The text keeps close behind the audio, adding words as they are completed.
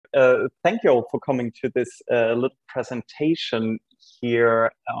thank you all for coming to this little presentation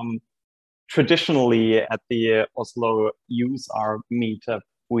here. Traditionally, at the Oslo user meetup,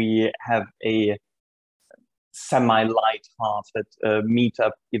 we have a semi-light-hearted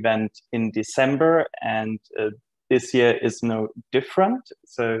meetup event in December, and this year is no different.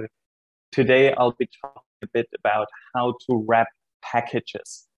 So today I'll be talking a bit about how to wrap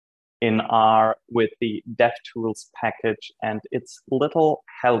packages in R with the devtools package and its little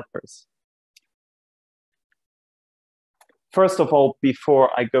helpers. First of all, before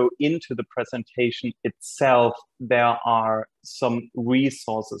I go into the presentation itself, there are some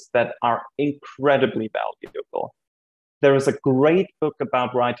resources that are incredibly valuable. There is a great book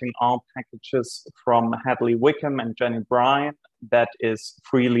about writing R packages from Hadley Wickham and Jenny Bryan that is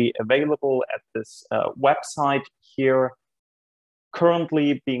freely available at this website here.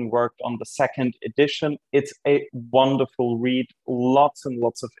 Currently being worked on the second edition. It's a wonderful read, lots and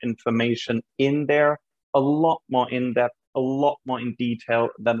lots of information in there, a lot more in depth, a lot more in detail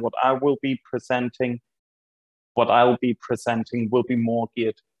than what I will be presenting. What I'll be presenting will be more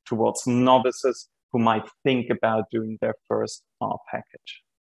geared towards novices who might think about doing their first R package.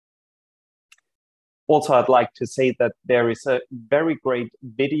 Also, I'd like to say that there is a very great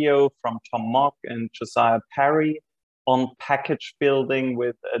video from Tom Mock and Josiah Parry on package building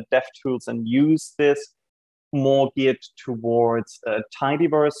with devtools and usethis, more geared towards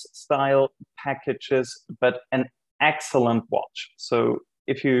tidyverse style packages, but an excellent watch. So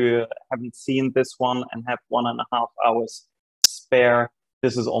if you haven't seen this one and have 1.5 hours spare,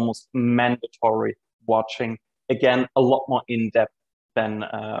 this is almost mandatory watching. Again, a lot more in-depth than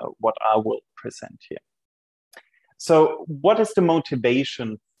what I will present here. So what is the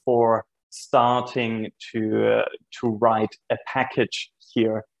motivation for starting to write a package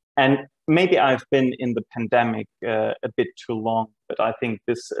here? And maybe I've been in the pandemic a bit too long, but I think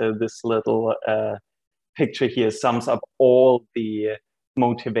this little picture here sums up all the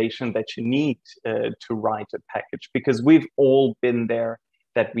motivation that you need to write a package, because we've all been there,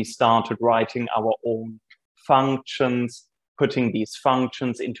 that we started writing our own functions, putting these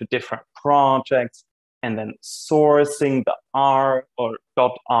functions into different projects, and then sourcing the R or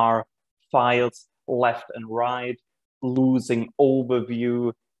 .r files left and right, losing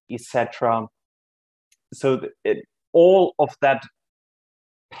overview, etc. So all of that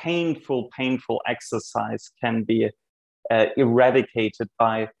painful exercise can be eradicated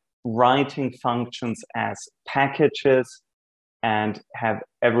by writing functions as packages and have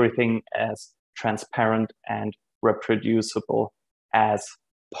everything as transparent and reproducible as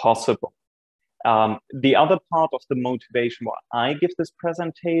possible. The other part of the motivation why I give this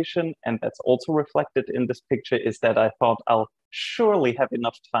presentation, and that's also reflected in this picture, is that I thought I'll surely have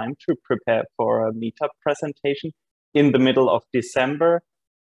enough time to prepare for a meetup presentation in the middle of December.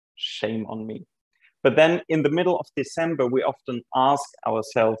 Shame on me. But then in the middle of December, we often ask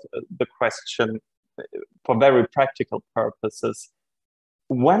ourselves the question for very practical purposes,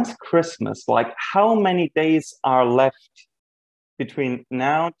 when's Christmas? Like, how many days are left between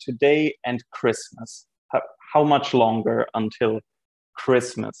now, today, and Christmas? How much longer until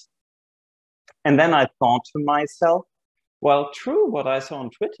Christmas? And then I thought to myself, well, true, what I saw on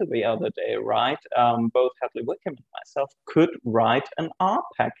Twitter the other day, right? Both Hadley Wickham and myself could write an R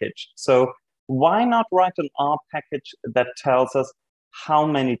package. So why not write an R package that tells us how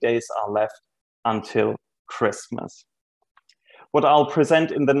many days are left until Christmas? What I'll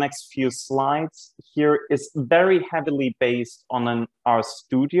present in the next few slides here is very heavily based on an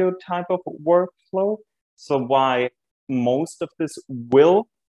RStudio type of workflow. So why most of this will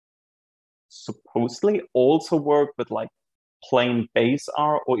supposedly also work with like plain base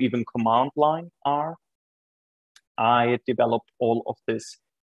R or even command line R. I developed all of this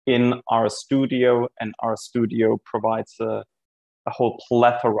in RStudio, and RStudio provides a whole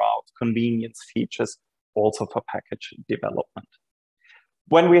plethora of convenience features also for package development.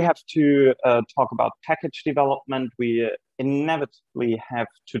 When we have to talk about package development, we inevitably have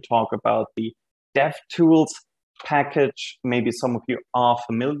to talk about the devtools package. Maybe some of you are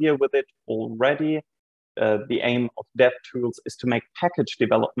familiar with it already. The aim of devtools is to make package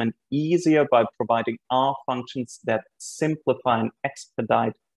development easier by providing R functions that simplify and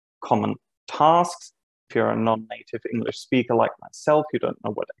expedite common tasks. If you're a non-native English speaker like myself, you don't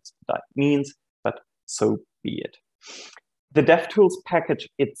know what expedite means, but so be it. The devtools package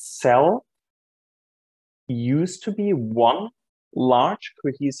itself used to be one large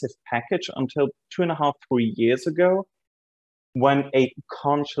cohesive package until 2.5, 3 years ago, when a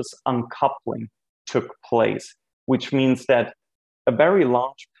conscious uncoupling took place, which means that a very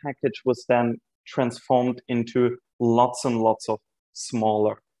large package was then transformed into lots and lots of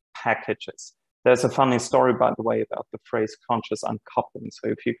smaller packages. There's a funny story, by the way, about the phrase conscious uncoupling. So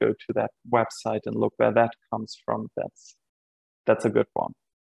if you go to that website and look where that comes from, that's a good one.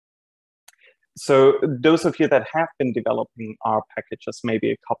 So those of you that have been developing R packages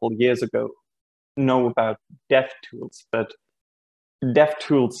maybe a couple years ago know about devtools, but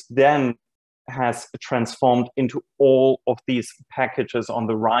devtools then has transformed into all of these packages on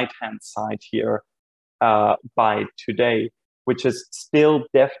the right-hand side here by today, which is still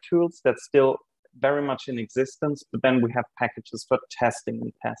devtools, that's still very much in existence, but then we have packages for testing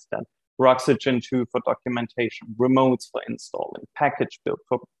and testthat, Roxygen 2 for documentation, remotes for installing, package build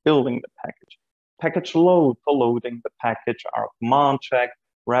for building the package, package load for loading the package, our command check,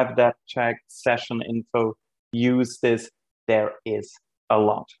 wrappeda check, session info, usethis. There is a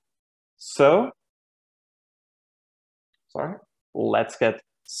lot. So, let's get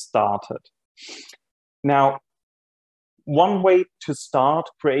started. Now, one way to start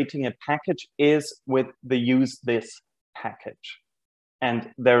creating a package is with the usethis package. And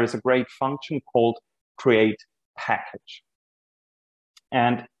there is a great function called create package.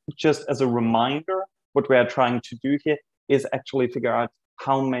 And just as a reminder, what we are trying to do here is actually figure out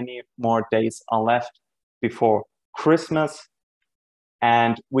how many more days are left before Christmas.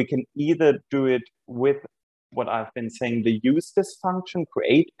 And we can either do it with what I've been saying, the usethis function,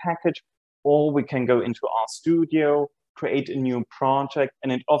 create package, or we can go into RStudio, create a new project,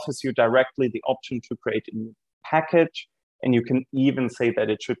 and it offers you directly the option to create a new package. And you can even say that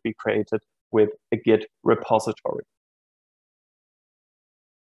it should be created with a Git repository.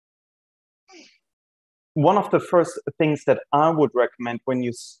 One of the first things that I would recommend when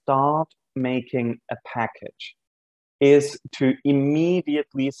you start making a package is to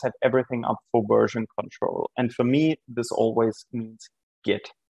immediately set everything up for version control. And for me, this always means Git.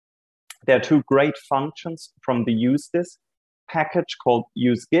 There are two great functions from the usethis package called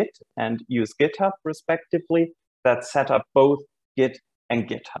useGit and useGithub, respectively, that set up both Git and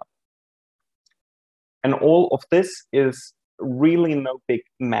GitHub. And all of this is really no big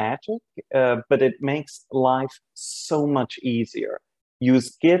magic, but it makes life so much easier.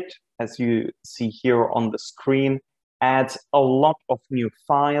 useGit, as you see here on the screen, adds a lot of new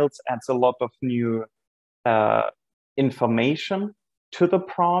files, adds a lot of new information to the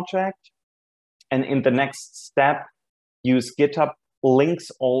project. And in the next step, useGithub links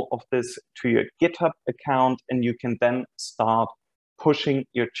all of this to your GitHub account, and you can then start pushing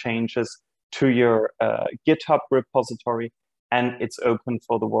your changes to your GitHub repository, and it's open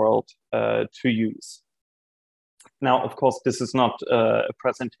for the world to use. Now, of course, this is not a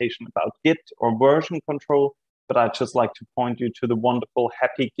presentation about Git or version control, but I'd just like to point you to the wonderful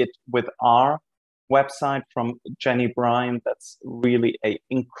Happy Git with R website from Jenny Bryan. That's really an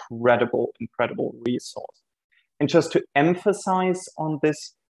incredible, incredible resource. And just to emphasize on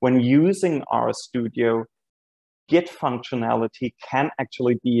this, when using RStudio, Git functionality can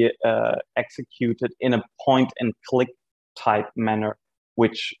actually be executed in a point-and-click type manner,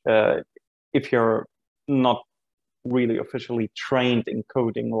 which if you're not really officially trained in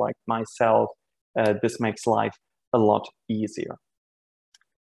coding like myself, this makes life a lot easier.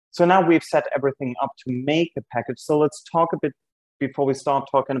 So now we've set everything up to make a package. So let's talk a bit, before we start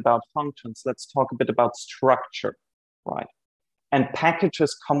talking about functions, let's talk a bit about structure, right? And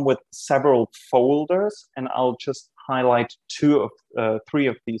packages come with several folders, and I'll just highlight three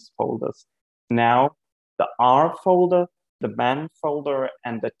of these folders. Now, the R folder, the man folder,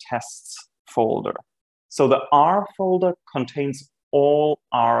 and the tests folder. So the R folder contains all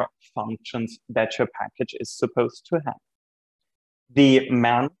R functions that your package is supposed to have. The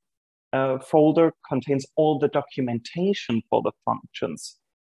man folder contains all the documentation for the functions.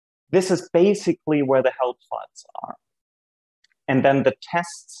 This is basically where the help files are. And then the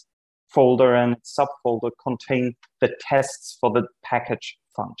tests folder and subfolder contain the tests for the package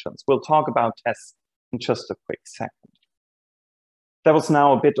functions. We'll talk about tests in just a quick second. That was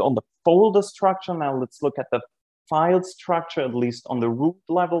now a bit on the folder structure. Now let's look at the file structure, at least on the root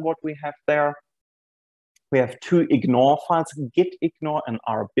level, what we have there. We have two ignore files, git ignore and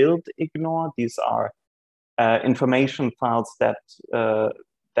r build ignore. These are information files that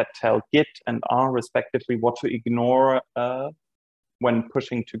tell git and r respectively what to ignore when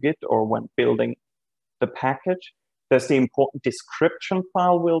pushing to git or when building the package. There's the important description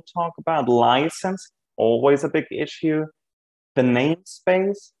file we'll talk about, license, always a big issue. The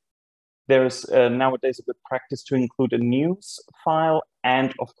namespace, there's nowadays a good practice to include a news file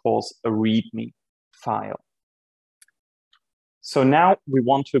and of course a README file. So now we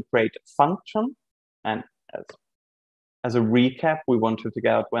want to create a function, and as a recap, we want to figure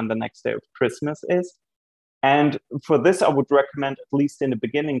out when the next day of Christmas is. And for this, I would recommend, at least in the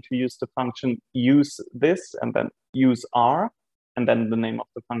beginning, to use the function usethis and then useR, and then the name of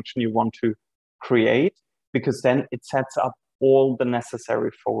the function you want to create, because then it sets up all the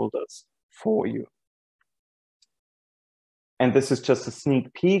necessary folders for you. And this is just a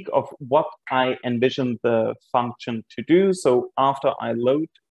sneak peek of what I envision the function to do. So after I load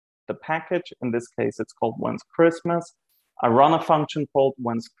the package, in this case, it's called When's Christmas, I run a function called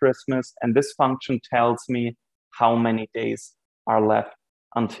When's Christmas, and this function tells me how many days are left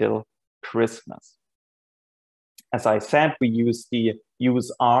until Christmas. As I said, we use the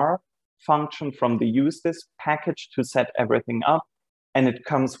useR function from the usethis package to set everything up, and it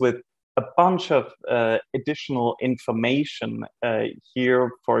comes with a bunch of additional information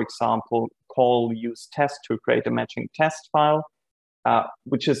here. For example, call usethis to create a matching test file,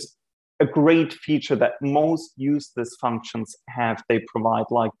 which is a great feature that most usethis functions have. They provide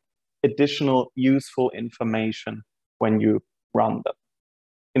like additional useful information when you run them.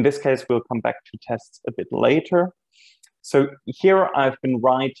 In this case, we'll come back to tests a bit later. So here I've been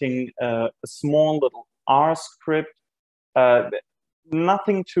writing a small little R script,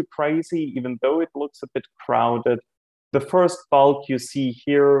 nothing too crazy, even though it looks a bit crowded. The first bulk you see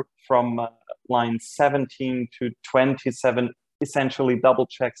here from line 17 to 27 essentially double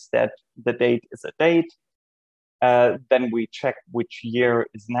checks that the date is a date. Then we check which year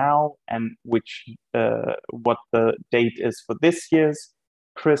is now and which what the date is for this year's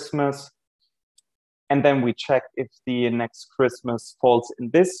Christmas. And then we check if the next Christmas falls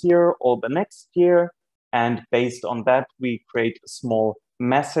in this year or the next year. And based on that, we create a small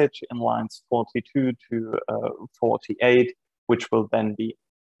message in lines 42 to 48, which will then be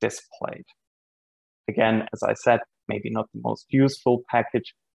displayed. Again, as I said, maybe not the most useful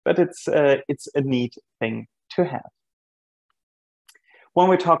package, but it's a neat thing to have. When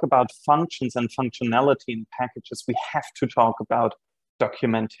we talk about functions and functionality in packages, we have to talk about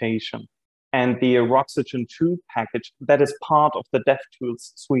documentation. And the Roxygen 2 package that is part of the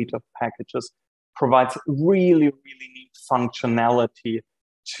devtools suite of packages provides really, really neat functionality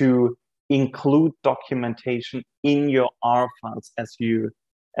to include documentation in your R files as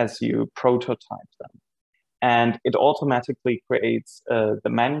you prototype them. And it automatically creates the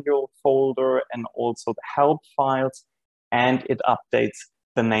manual folder and also the help files, and it updates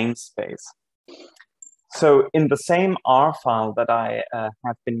the namespace. So in the same R file that I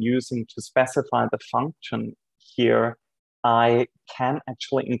have been using to specify the function here, I can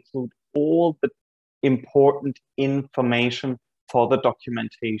actually include all the important information for the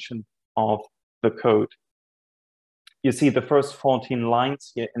documentation of the code. You see the first 14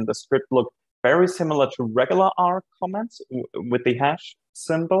 lines here in the script look very similar to regular R comments with the hash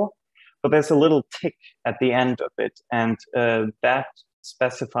symbol, but there's a little tick at the end of it, and that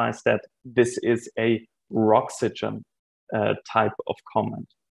specifies that this is a Roxygen type of comment.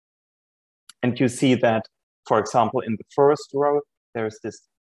 And you see that, for example, in the first row, there's this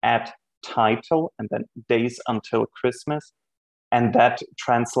add title and then days until Christmas, and that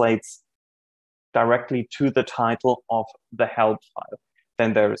translates directly to the title of the help file.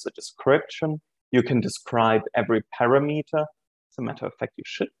 Then there is a description. You can describe every parameter. As a matter of fact, you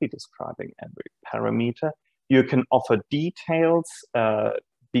should be describing every parameter. You can offer details,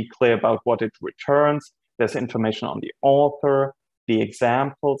 be clear about what it returns. There's information on the author, the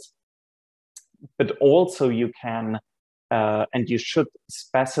examples, but also you can, and you should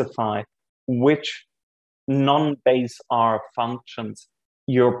specify which non-base R functions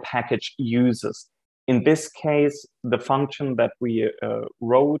your package uses. In this case, the function that we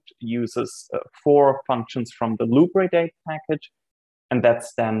wrote uses 4 functions from the lubridate package, and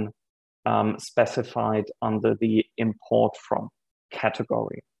that's then specified under the import from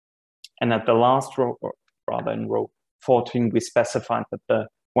category. And at the last row, or rather in row 14, we specified that the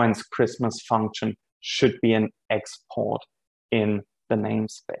When's Christmas function should be an export in the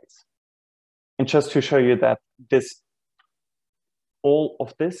namespace. And just to show you that all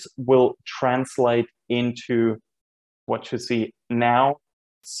of this will translate into what you see now,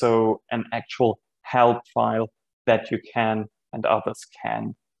 so an actual help file that you can and others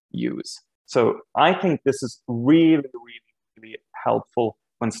can use. So I think this is really, really, really helpful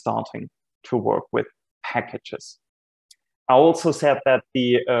when starting to work with packages. I also said that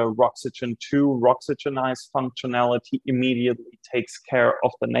the Roxygen 2 Roxygenize functionality immediately takes care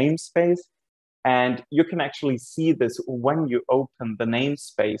of the namespace. And you can actually see this when you open the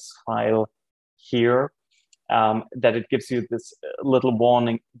namespace file here, that it gives you this little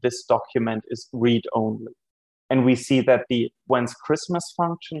warning, this document is read-only. And we see that the When's Christmas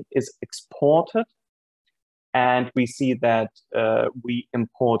function is exported. And we see that we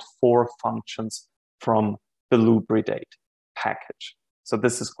import 4 functions from the wrappeda package. So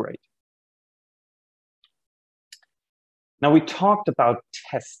this is great. Now we talked about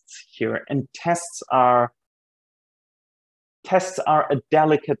tests here, and tests are a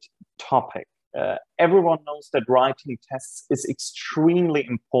delicate topic. Everyone knows that writing tests is extremely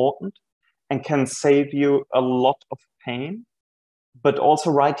important and can save you a lot of pain, but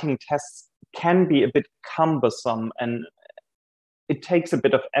also writing tests can be a bit cumbersome, and it takes a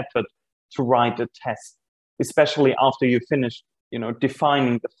bit of effort to write a test, especially after you finish,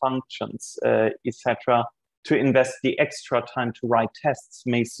 defining the functions, etc. To invest the extra time to write tests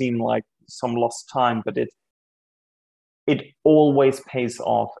may seem like some lost time, but it always pays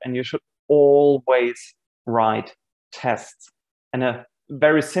off, and you should always write tests. And a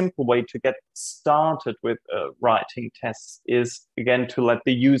very simple way to get started with writing tests is, again, to let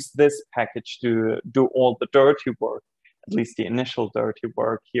the usethis package do all the dirty work, at least the initial dirty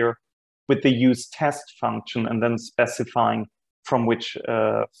work here, with the usethis function, and then specifying from which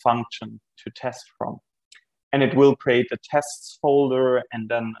function to test from. And it will create a tests folder and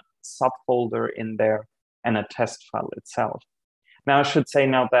then a subfolder in there and a test file itself. Now, I should say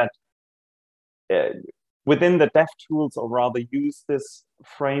now that within the devtools, or rather usethis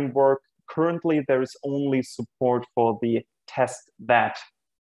framework, currently there is only support for the testthat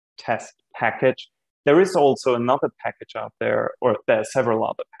test package. There is also another package out there, or there are several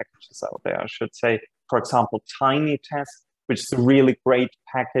other packages out there, I should say. For example, tinytest, which is a really great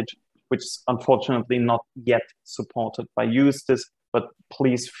package, which is unfortunately not yet supported by usethis, but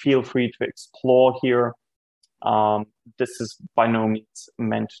please feel free to explore here. This is by no means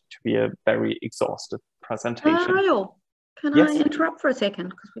meant to be a very exhaustive presentation. Raoul, can I interrupt for a second?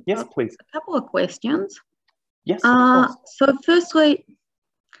 Because we've got please. A couple of questions. Yes, of course. So firstly,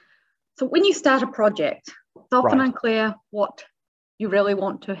 when you start a project, it's often unclear what you really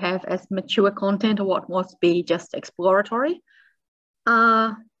want to have as mature content or what must be just exploratory,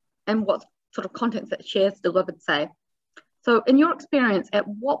 and what sort of contents that shares delivered, say. So in your experience, at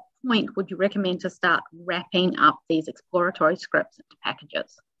what point would you recommend to start wrapping up these exploratory scripts into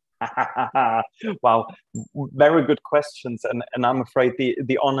packages? Wow, very good questions. And I'm afraid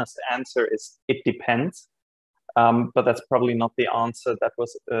the honest answer is it depends. But that's probably not the answer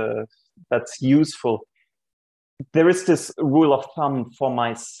that's useful. There is this rule of thumb for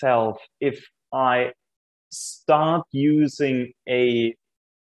myself. If I start using a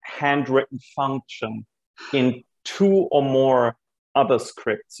handwritten function in 2 or more other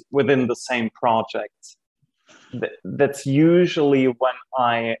scripts within the same project, that's usually when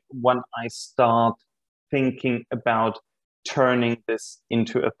I start thinking about turning this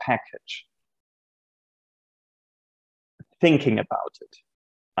into a package. Thinking about it,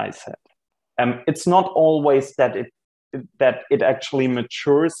 I said. It's not always that it actually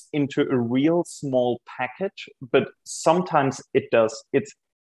matures into a real small package, but sometimes it does.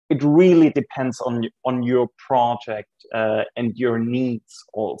 It really depends on your project and your needs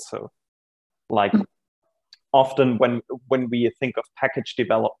also. Like often when we think of package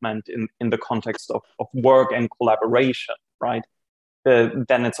development in the context of work and collaboration, right?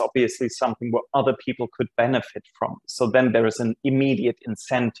 Then it's obviously something where other people could benefit from. So then there is an immediate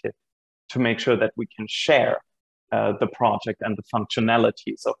incentive to make sure that we can share the project and the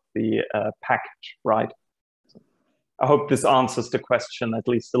functionalities of the package, right? I hope this answers the question at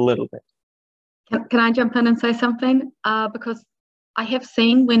least a little bit. Can I jump in and say something? Because I have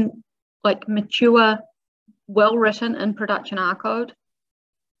seen when mature, well-written in production R code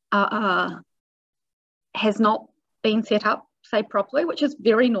has not been set up, say, properly, which is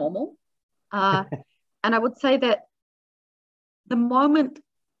very normal. And I would say that the moment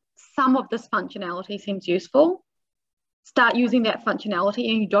some of this functionality seems useful, start using that functionality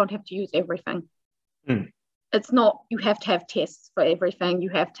and you don't have to use everything. It's not, you have to have tests for everything. You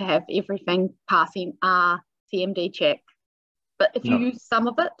have to have everything passing R, CMD check. But if you use some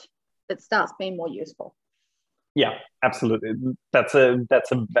of it, it starts being more useful. Yeah, absolutely. That's a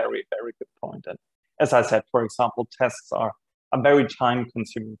very, very good point. And as I said, for example, tests are very time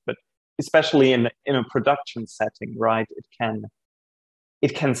consuming, but especially in a production setting, right?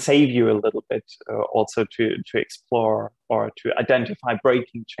 It can save you a little bit also to explore or to identify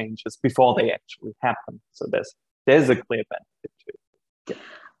breaking changes before they actually happen. So there's a clear benefit to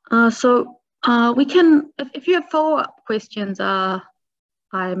it. So we can, if you have follow-up questions, I'm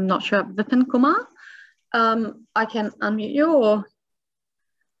not sure, Vipin Kumar, I can unmute you,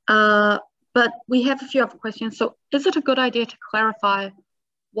 but we have a few other questions. So is it a good idea to clarify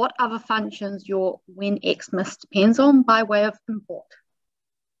what other functions your when Xmas depends on by way of import?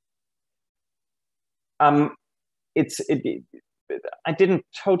 I didn't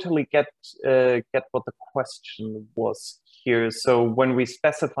totally get what the question was here. So when we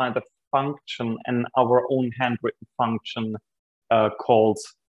specify the function and our own handwritten function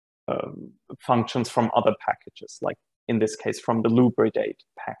calls functions from other packages, like in this case from the lubridate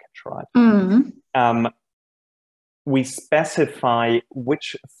package, right? Mm-hmm. We specify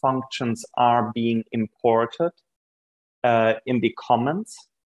which functions are being imported in the comments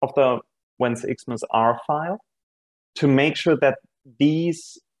of the whence xmas r file, to make sure that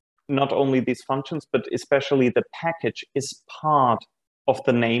these, not only these functions, but especially the package is part of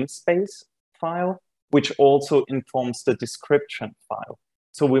the namespace file, which also informs the description file.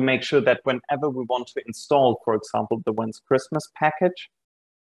 So we make sure that whenever we want to install, for example, the whence Christmas package,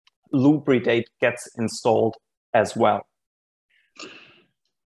 lubridate gets installed as well.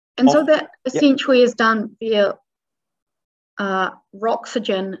 And so that essentially is done via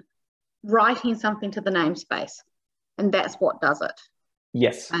Roxygen writing something to the namespace, and that's what does it.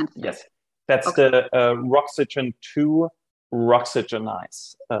 Yes, yes. That's okay. The Roxygen to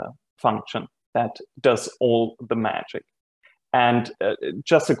Roxygenize function that does all the magic. And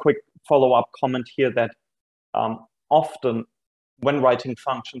just a quick follow-up comment here that often when writing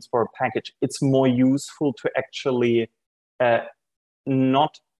functions for a package, it's more useful to actually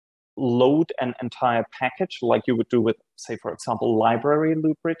not load an entire package like you would do with, say, for example, library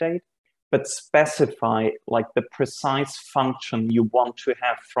lubridate, but specify like the precise function you want to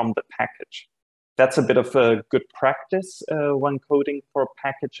have from the package. That's a bit of a good practice when coding for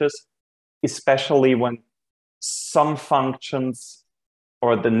packages, especially when some functions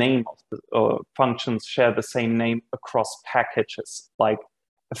or the name of the functions share the same name across packages. Like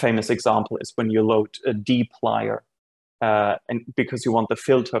a famous example is when you load a dplyr, and because you want the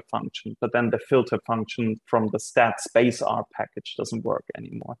filter function, but then the filter function from the stat space r package doesn't work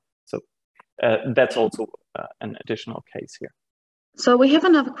anymore. So that's also an additional case here. So we have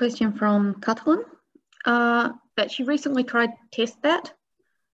another question from Katalin that she recently tried testthat,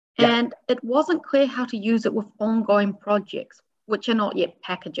 and it wasn't clear how to use it with ongoing projects, which are not yet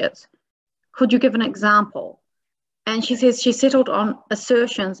packages. Could you give an example? And she says she settled on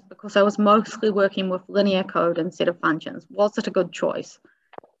assertions because I was mostly working with linear code instead of functions. Was it a good choice?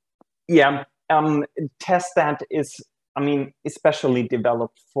 Yeah, testthat is, I mean, especially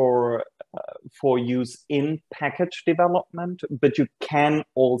developed for use in package development, but you can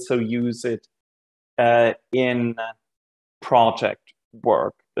also use it in project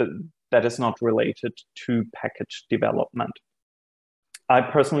work that is not related to package development. I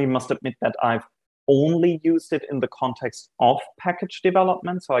personally must admit that I've only used it in the context of package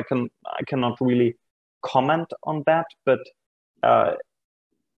development, so I cannot really comment on that. But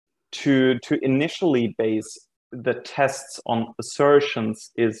to initially base the tests on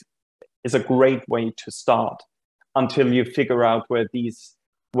assertions is a great way to start until you figure out where these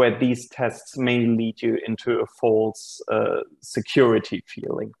tests may lead you into a false security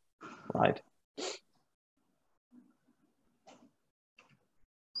feeling, right?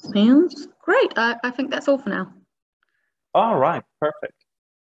 Sounds great. I think that's all for now. All right, perfect.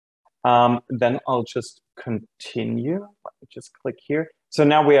 Then I'll just continue. Let me just click here. So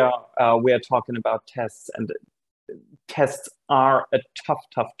now we are talking about tests, and tests are a tough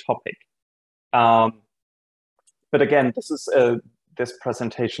topic. But again, this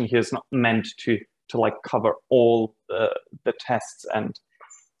presentation here is not meant to like cover all the tests. And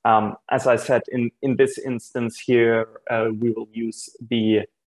as I said, in this instance here, we will use the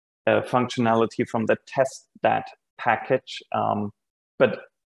functionality from the testthat package. But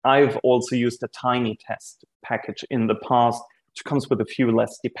I've also used a tiny test package in the past, which comes with a few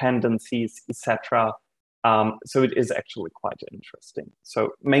less dependencies, etc. So it is actually quite interesting.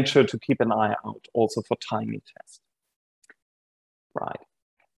 So make sure to keep an eye out also for tiny tests. Right.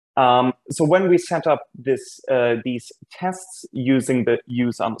 So when we set up these tests using the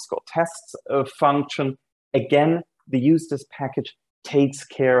use_tests function, again, the usethis package takes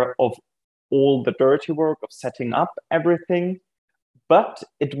care of all the dirty work of setting up everything, but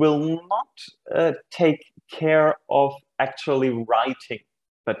it will not take care of actually writing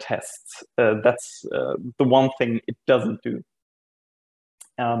the tests. That's the one thing it doesn't do.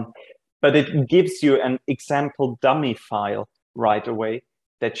 But it gives you an example dummy file right away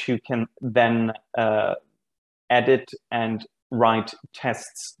that you can then edit and write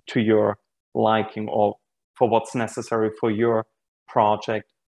tests to your liking or for what's necessary for your project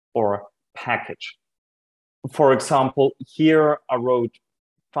or package. For example, here I wrote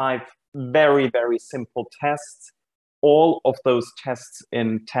 5 very, very simple tests. All of those tests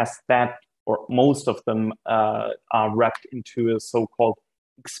in testthat, or most of them, are wrapped into a so-called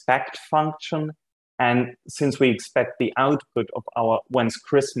expect function. And since we expect the output of our when's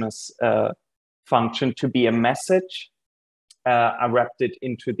Christmas function to be a message, I wrapped it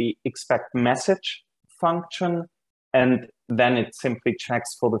into the expect message function. And then it simply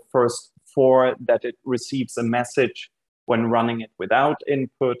checks for the first 4 that it receives a message when running it without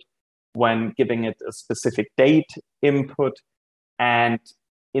input, when giving it a specific date input. And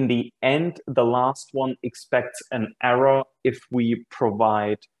in the end, the last one expects an error if we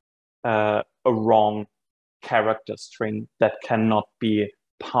provide a wrong character string that cannot be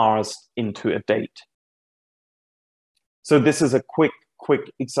parsed into a date. So this is a quick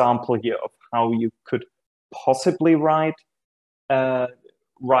example here of how you could possibly write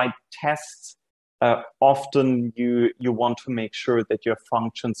tests. Often you want to make sure that your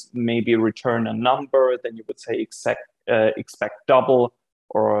functions maybe return a number, then you would say expect double,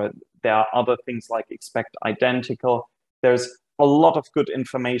 or there are other things like expect identical. There's a lot of good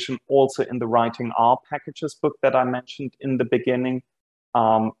information also in the Writing R packages book that I mentioned in the beginning.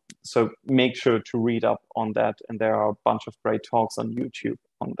 So make sure to read up on that, and there are a bunch of great talks on YouTube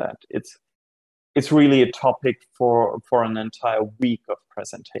on that. It's really a topic for an entire week of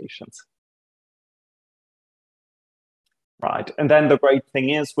presentations. Right, and then the great thing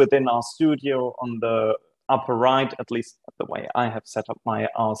is within RStudio on the upper right, at least the way I have set up my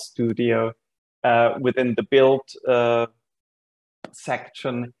RStudio, within the build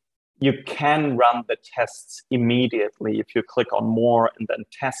section, you can run the tests immediately if you click on more and then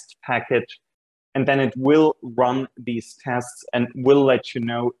test package, and then it will run these tests and will let you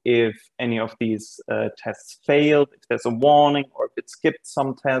know if any of these tests failed, if there's a warning, or if it skipped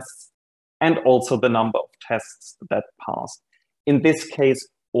some tests, and also the number of tests that passed. In this case,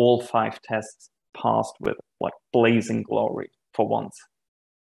 all 5 tests passed with like blazing glory for once.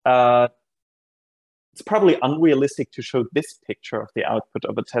 It's probably unrealistic to show this picture of the output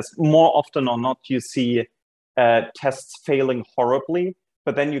of a test. More often or not, you see tests failing horribly,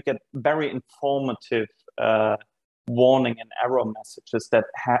 but then you get very informative warning and error messages that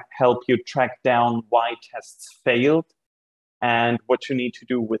help you track down why tests failed and what you need to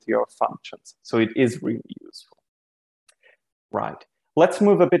do with your functions. So it is really useful. Right. Let's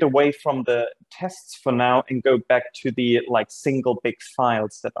move a bit away from the tests for now and go back to the single big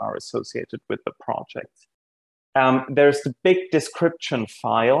files that are associated with the project. There's the big description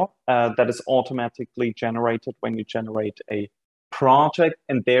file that is automatically generated when you generate a project,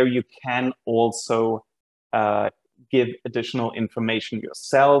 and there you can also give additional information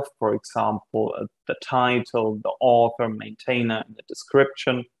yourself, for example, the title, the author, maintainer, and the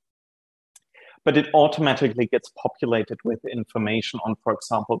description. But it automatically gets populated with information on, for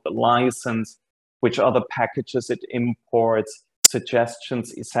example, the license, which other packages it imports,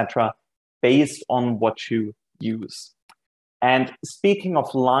 suggestions, etc., based on what you use. And speaking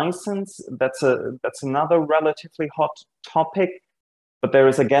of license, that's another relatively hot topic. But there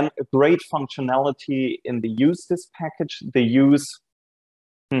is, again, a great functionality in the usethis package, the use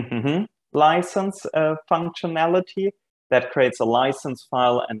license functionality that creates a license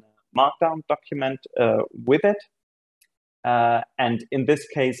file and Markdown document with it. And in this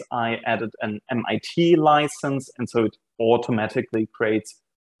case, I added an MIT license, and so it automatically creates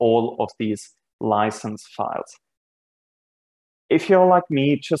all of these license files. If you're like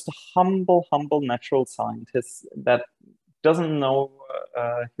me, just a humble natural scientist that doesn't know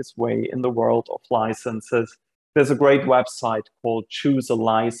his way in the world of licenses, there's a great website called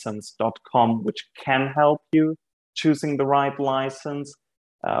choosealicense.com, which can help you choosing the right license.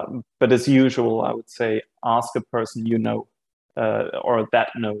 But as usual, I would say, ask a person you know or that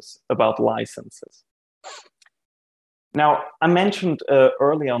knows about licenses. Now, I mentioned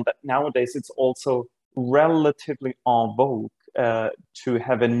earlier on that nowadays it's also relatively en vogue to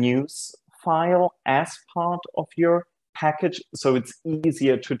have a news file as part of your package, so it's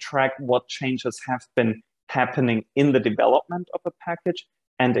easier to track what changes have been happening in the development of a package.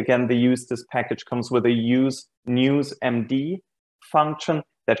 And again, the usethis package comes with a use news MD function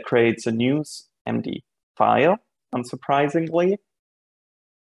that creates a news MD file, unsurprisingly.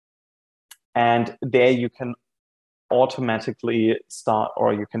 And there you can automatically start,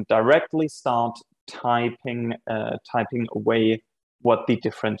 or you can directly start typing away what the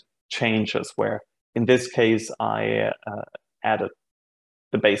different changes were. In this case, I added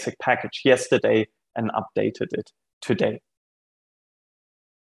the basic package yesterday and updated it today.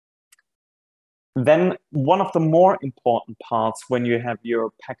 Then one of the more important parts when you have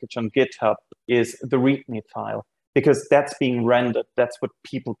your package on GitHub is the README file, because that's being rendered. That's what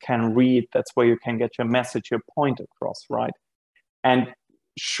people can read. That's where you can get your message, your point across, right? And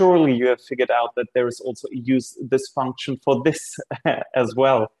surely you have figured out that there is also a use this function for this as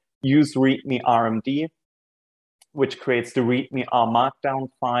well. use readme RMD, which creates the readme R markdown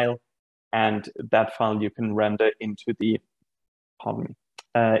file, and that file you can render into the,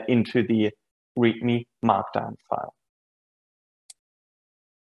 into the readme markdown file.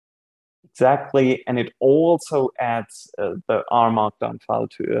 Exactly, and it also adds the R markdown file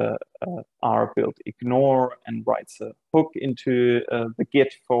to R build ignore and writes a hook into the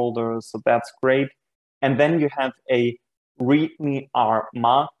Git folder, so that's great. And then you have a readme R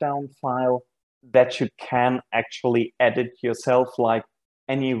markdown file that you can actually edit yourself like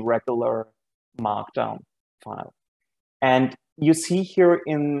any regular markdown file. And you see here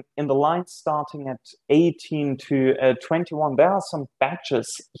in the lines starting at 18 to 21, there are some batches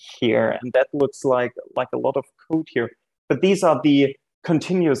here, and that looks like a lot of code here. But these are the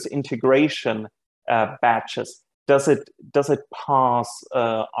continuous integration batches. Does it pass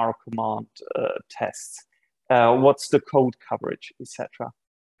our command tests? What's the code coverage, etc.?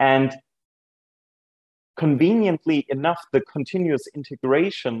 And conveniently enough, the continuous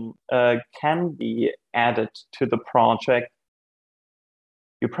integration can be added to the project.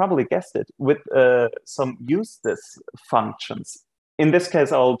 You probably guessed it, with some usethis functions. In this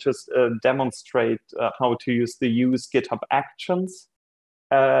case, I'll just demonstrate how to use the use GitHub Actions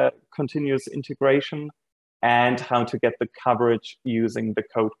continuous integration and how to get the coverage using the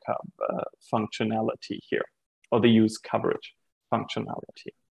code functionality here, or the use coverage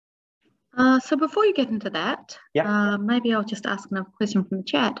functionality. So before you get into that, maybe I'll just ask another question from the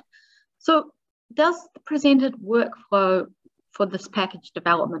chat. So does the presented workflow for this package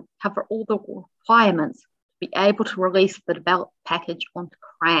development cover all the requirements to be able to release the developed package onto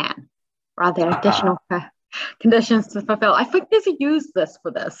CRAN? Or are there additional conditions to fulfill? I think there's a usethis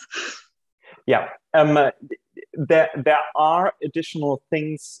for this. Yeah, there are additional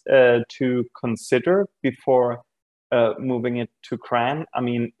things to consider before moving it to CRAN. I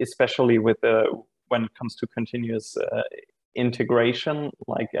mean, especially with when it comes to continuous integration,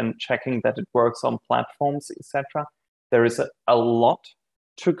 and checking that it works on platforms, etc. There is a lot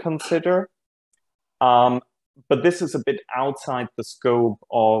to consider, but this is a bit outside the scope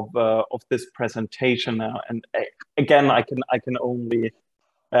of this presentation now. And again, I can only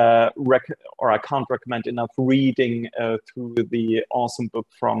I can't recommend enough reading through the awesome book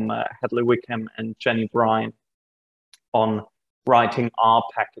from Hedley Wickham and Jenny Bryan on writing R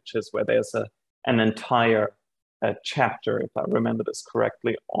packages, where there's an entire chapter, if I remember this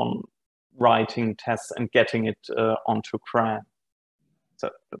correctly, on writing tests and getting it onto CRAN. So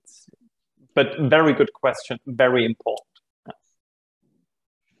but very good question, very important.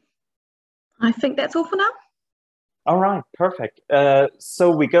 I think that's all for now. All right, perfect.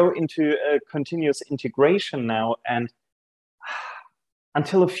 So we go into continuous integration now, and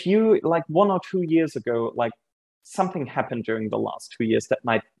until like 1 or 2 years ago, something happened during the last 2 years that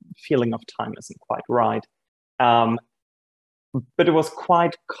my feeling of time isn't quite right. But it was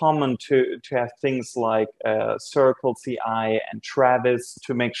quite common to have things like Circle CI and Travis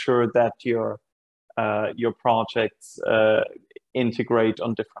to make sure that your projects integrate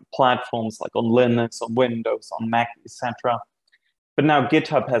on different platforms, like on Linux, on Windows, on Mac, etc. But now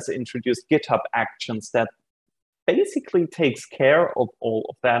GitHub has introduced GitHub Actions that basically takes care of all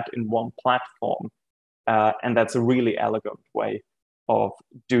of that in one platform. And that's a really elegant way of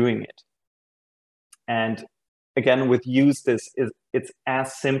doing it. And again, with usethis, it's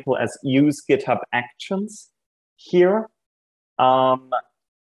as simple as use GitHub Actions here. And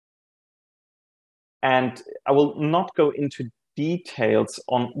I will not go into details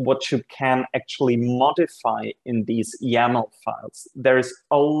on what you can actually modify in these YAML files. There is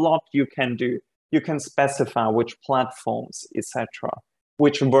a lot you can do. You can specify which platforms, etc.,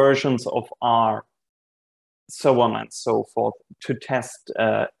 which versions of R, so on and so forth, to test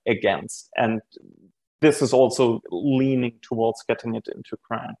against. And this is also leaning towards getting it into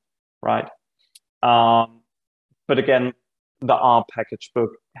CRAN, right? But again, the R package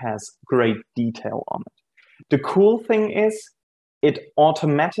book has great detail on it. The cool thing is, it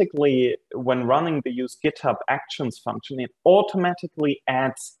automatically, when running the use GitHub Actions function, it automatically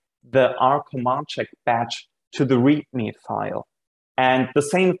adds the R command check batch to the README file. And the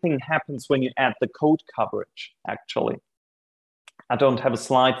same thing happens when you add the code coverage, actually. I don't have a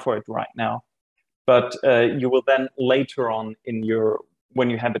slide for it right now, but you will then later on when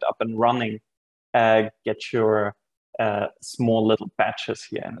you have it up and running, get your small little batches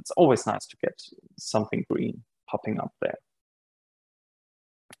here. And it's always nice to get something green popping up there.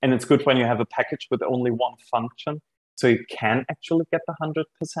 And it's good when you have a package with only one function, so you can actually get the 100%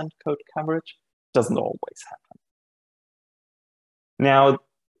 code coverage. Doesn't always happen. Now,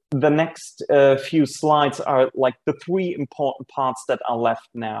 the next few slides are like the three important parts that are left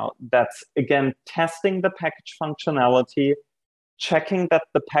now. That's, again, testing the package functionality, checking that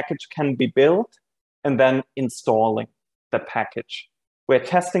the package can be built, and then installing the package. We're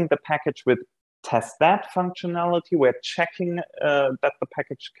testing the package with testthat functionality. We're checking that the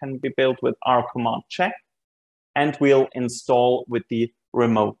package can be built with our command check, and we'll install with the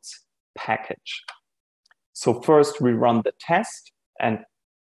remotes package. So first we run the test, and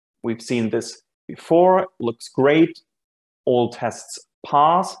we've seen this before. Looks great. All tests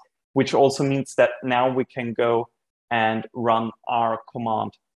pass, which also means that now we can go and run our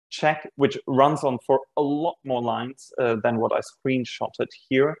command check, which runs on for a lot more lines than what I screenshotted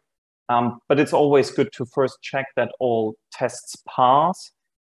here. But it's always good to first check that all tests pass,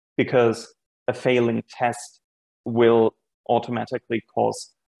 because a failing test will automatically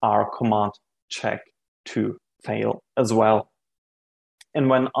cause our command check to fail as well. And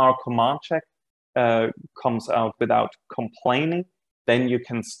when our command check comes out without complaining, then you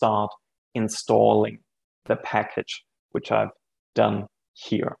can start installing the package, which I've done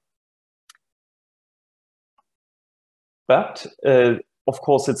here. But of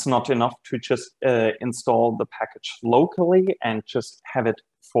course, it's not enough to just install the package locally and just have it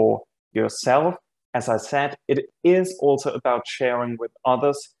for yourself. As I said, it is also about sharing with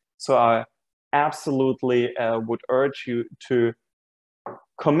others. So I absolutely would urge you to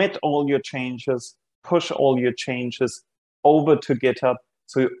commit all your changes, push all your changes over to GitHub,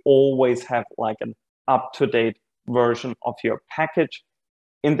 so you always have like an up-to-date version of your package.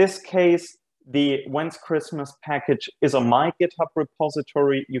 In this case, the When's Christmas package is on my GitHub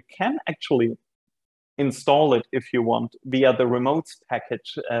repository. You can actually install it if you want via the remotes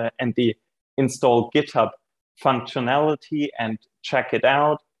package and the install GitHub functionality and check it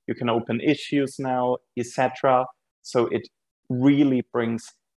out. You can open issues now, etc. So it really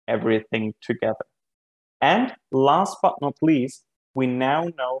brings everything together. And last but not least, we now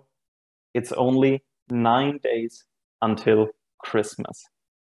know it's only 9 days until Christmas.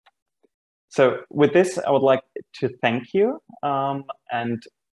 So with this, I would like to thank you, and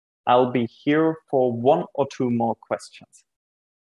I'll be here for 1 or 2 more questions.